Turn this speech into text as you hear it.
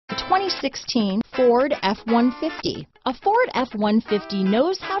2016 Ford F-150. A Ford F-150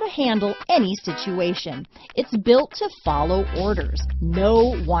 knows how to handle any situation. It's built to follow orders,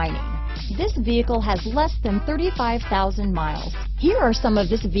 no whining. This vehicle has less than 35,000 miles. Here are some of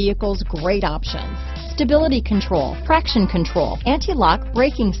this vehicle's great options: stability control, traction control, anti-lock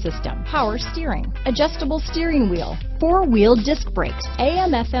braking system, power steering, adjustable steering wheel, four-wheel disc brakes,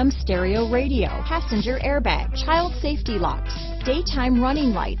 AM/FM stereo radio, passenger airbag, child safety locks, daytime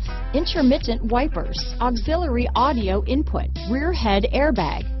running lights, intermittent wipers, auxiliary audio input, rear head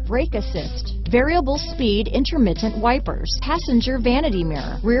airbag, brake assist, variable speed intermittent wipers, passenger vanity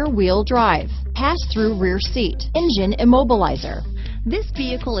mirror, rear wheel drive, pass-through rear seat, engine immobilizer. This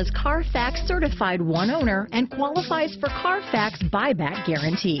vehicle is Carfax certified one owner and qualifies for Carfax buyback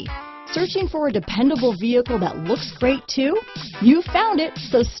guarantee. Searching for a dependable vehicle that looks great too? You found it,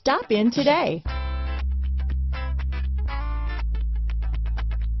 so stop in today.